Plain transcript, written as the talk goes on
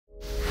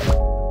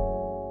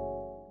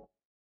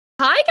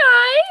Hi,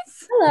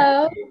 guys.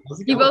 Hello. How's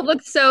it You going? both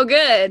look so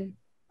good.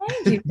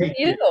 Thank you. For Thank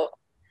you. you.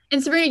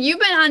 And Sabrina, you've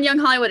been on Young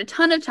Hollywood a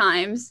ton of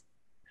times.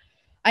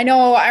 I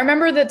know. I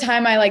remember the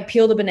time I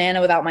peeled a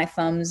banana without my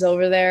thumbs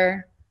over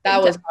there. That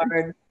was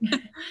hard.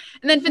 And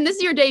then Finn, this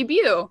is your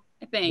debut,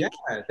 I Yeah,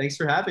 think. thanks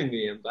for having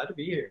me. I'm glad to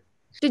be here.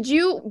 Did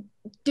you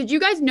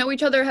guys know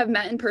each other, have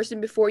met in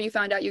person before you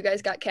found out you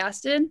guys got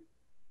casted?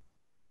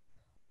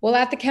 Well,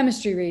 at the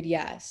chemistry read,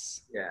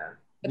 yes. Yeah,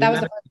 But we that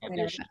was met the at first the time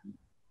I audition.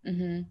 met.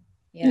 Mm-hmm.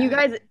 And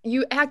Yeah.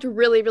 you act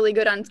really, really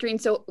good on screen.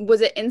 So was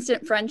it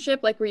instant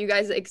friendship? Like, were you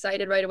guys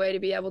excited right away to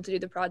be able to do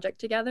the project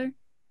together?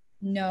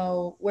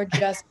 No, we're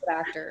just good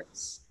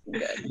actors.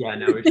 Good. Yeah,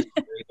 no, we're just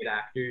really good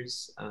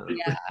actors.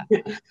 Yeah.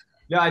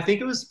 No, I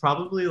think it was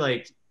probably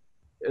like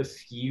a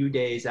few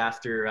days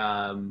after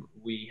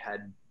we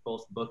had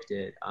both booked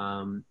it.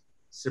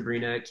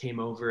 Sabrina came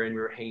over and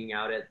we were hanging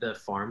out at the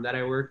farm that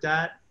I worked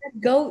at.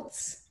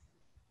 Goats.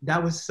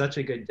 That was such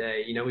a good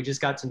day. We just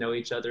got to know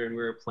each other and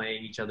we were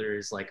playing each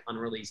other's like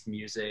unreleased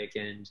music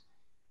and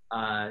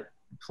uh,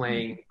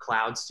 playing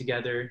clouds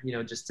together,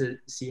 just to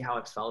see how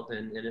it felt.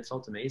 And it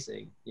felt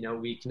amazing.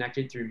 We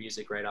connected through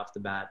music right off the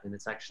bat. And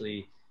it's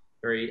actually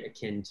very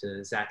akin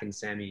to Zach and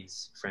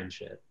Sammy's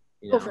friendship,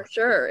 Oh, for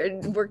sure.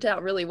 It worked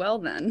out really well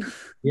then.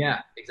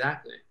 Yeah,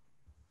 exactly.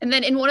 And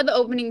then in one of the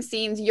opening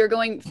scenes,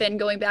 Finn,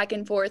 going back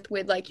and forth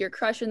with like your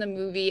crush in the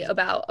movie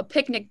about a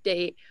picnic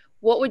date.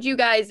 What would you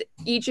guys,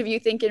 each of you,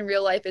 think in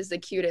real life is the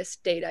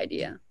cutest date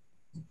idea?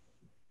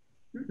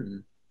 Hmm.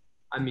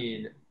 I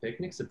mean,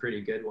 picnic's a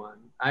pretty good one.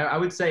 I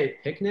would say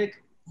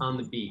picnic on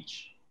the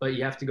beach, but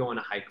you have to go on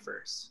a hike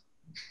first.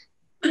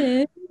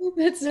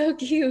 That's so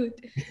cute.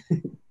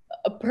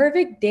 A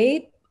perfect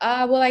date?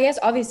 Well, I guess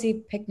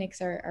obviously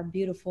picnics are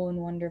beautiful and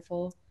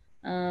wonderful.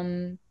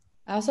 I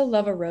also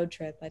love a road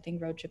trip. I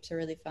think road trips are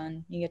really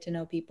fun. You get to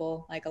know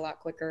people like a lot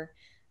quicker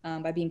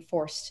by being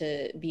forced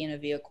to be in a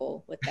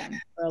vehicle with them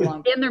for a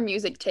long time. And their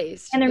music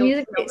taste. And their You'll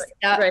music know taste.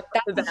 it right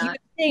off the That's a huge bat.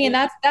 thing,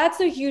 and that's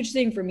a huge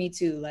thing for me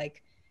too.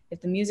 Like if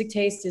the music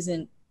taste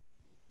isn't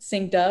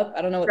synced up,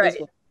 I don't know what this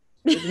Right. will.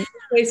 If the music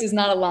taste is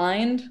not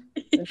aligned,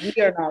 then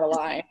we are not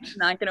aligned.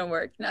 Not gonna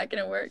work. Not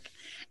gonna work.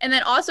 And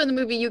then also in the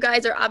movie, you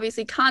guys are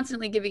obviously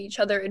constantly giving each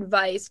other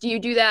advice. Do you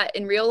do that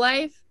in real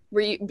life? Were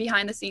you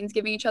behind the scenes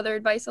giving each other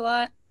advice a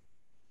lot?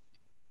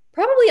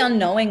 Probably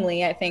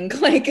unknowingly, I think.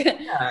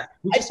 Yeah,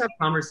 we just have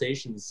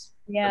conversations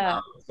Yeah.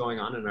 about what's going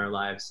on in our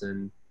lives,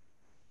 and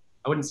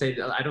I wouldn't say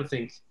that. I don't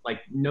think like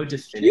no You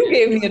definitive.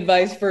 gave me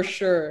advice for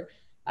sure.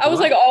 I was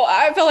What? like, oh,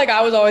 I felt like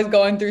I was always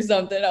going through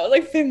something. I was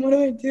like, Finn, what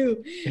do I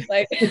do?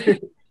 Like,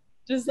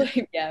 just like,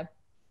 yeah. Yeah,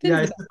 Finn's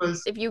I the best.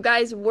 suppose. If you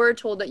guys were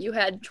told that you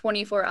had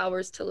 24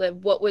 hours to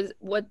live, what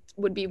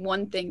would be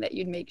one thing that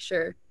you'd make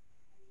sure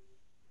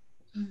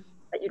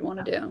that you'd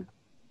want to do?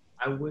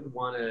 I would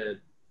want to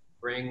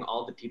bring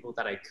all the people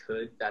that I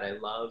could that I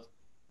love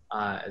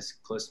as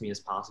close to me as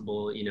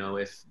possible.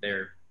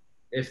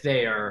 If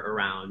they are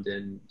around,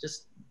 and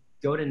just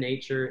go to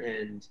nature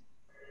and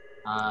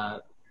uh,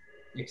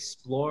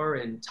 explore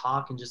and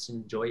talk and just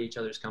enjoy each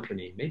other's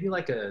company. Maybe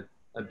like a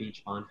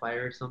beach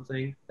bonfire or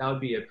something. That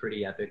would be a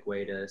pretty epic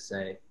way to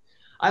say,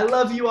 I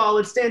love you all.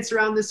 Let's dance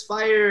around this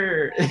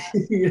fire.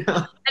 you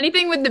know?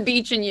 Anything with the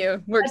beach in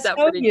you works That's out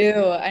so pretty good.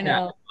 you. I Yeah,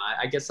 know.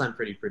 I guess I'm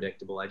pretty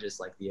predictable. I just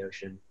like the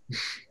ocean.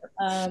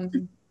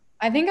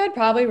 I think I'd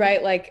probably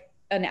write like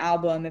an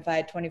album if I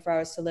had 24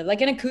 hours to live,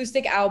 like an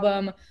acoustic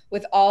album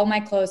with all my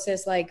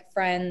closest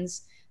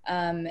friends.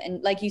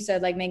 And like you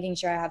said, like making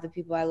sure I have the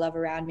people I love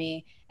around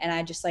me, and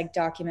I just like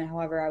document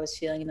however I was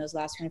feeling in those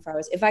last 24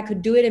 hours. If I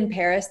could do it in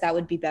Paris, that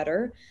would be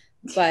better,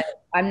 but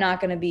I'm not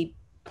gonna be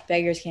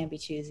beggars can't be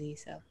choosy.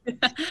 So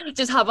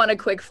Just hop on a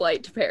quick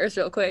flight to Paris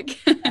real quick.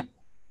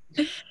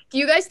 Do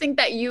you guys think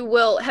that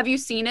have you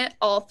seen it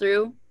all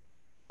through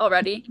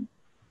already?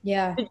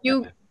 yeah.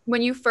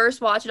 When you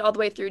first watched it all the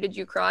way through, did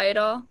you cry at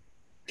all?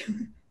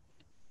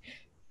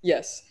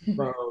 Yes.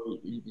 Bro,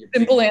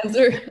 Simple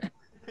answer.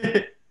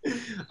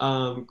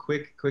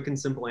 quick and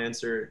simple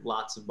answer,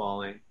 lots of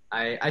bawling.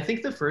 I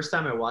think the first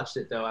time I watched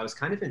it though, I was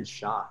kind of in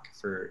shock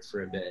for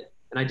a bit.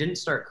 And I didn't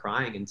start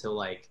crying until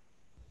like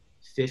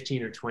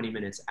 15 or 20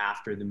 minutes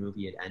after the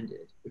movie had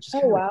ended, which is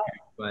Oh kind of wow.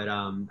 weird. But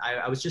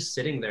I was just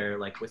sitting there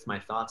like with my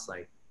thoughts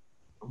like,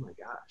 oh my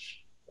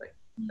gosh, like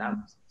that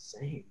was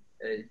insane.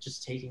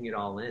 Just taking it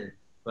all in.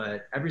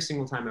 But every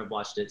single time I've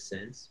watched it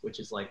since, which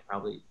is like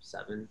probably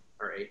 7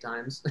 or 8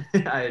 times,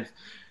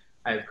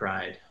 I've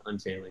cried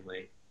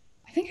unfailingly.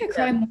 I think I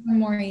cry more and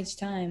more each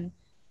time.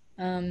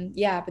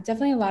 Yeah, but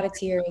definitely a lot of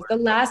tears. The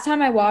last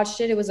time I watched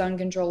it, it was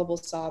uncontrollable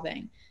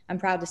sobbing. I'm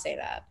proud to say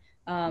that.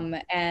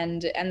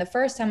 And the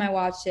first time I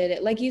watched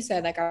it, like you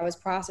said, like I was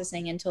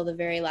processing until the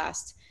very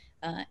last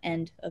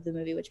end of the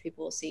movie, which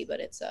people will see. But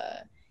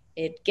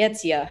it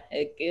gets you.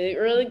 It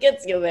really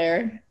gets you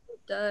there.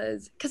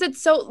 Does because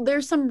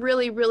there's some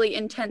really, really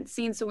intense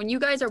scenes. So when you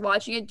guys are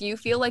watching it, do you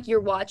feel like you're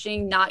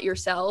watching not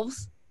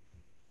yourselves,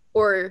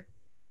 or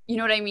you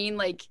know what I mean?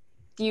 Like,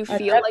 do you I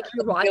feel like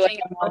you're feel like watching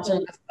I'm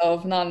watching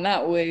myself, not in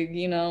that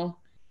wig.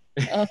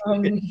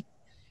 Um,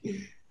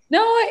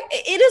 No,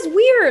 it is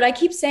weird. I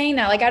keep saying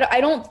that. Like, I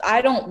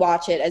don't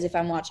watch it as if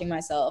I'm watching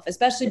myself,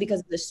 especially because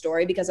of the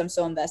story, because I'm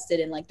so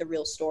invested in like the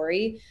real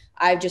story.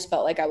 I just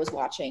felt like I was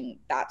watching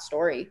that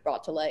story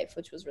brought to life,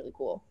 which was really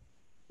cool.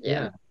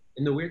 Yeah.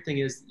 And the weird thing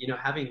is, you know,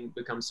 having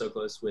become so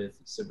close with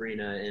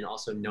Sabrina and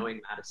also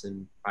knowing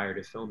Madison prior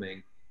to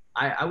filming,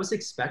 I was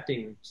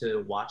expecting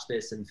to watch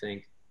this and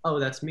think, oh,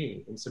 that's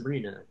me and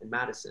Sabrina and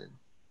Madison.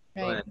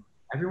 Right. But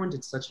everyone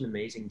did such an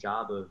amazing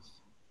job of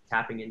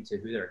tapping into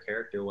who their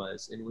character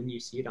was. And when you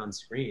see it on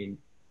screen,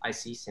 I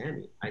see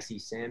Sammy. I see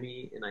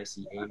Sammy and I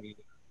see Amy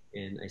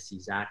and I see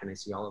Zach and I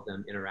see all of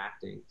them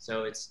interacting.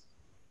 So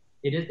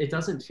it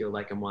doesn't feel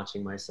like I'm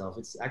watching myself.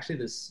 It's actually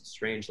this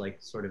strange like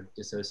sort of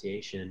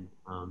dissociation.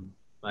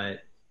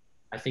 But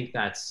I think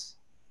that's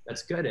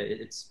good.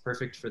 It's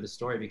perfect for the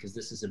story because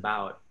this is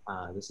about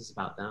them. This is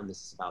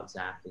about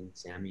Zach and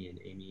Sammy and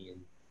Amy and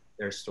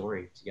their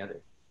story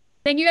together.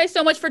 Thank you guys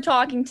so much for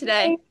talking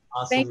today.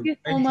 Thank Awesome. you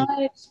so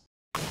much.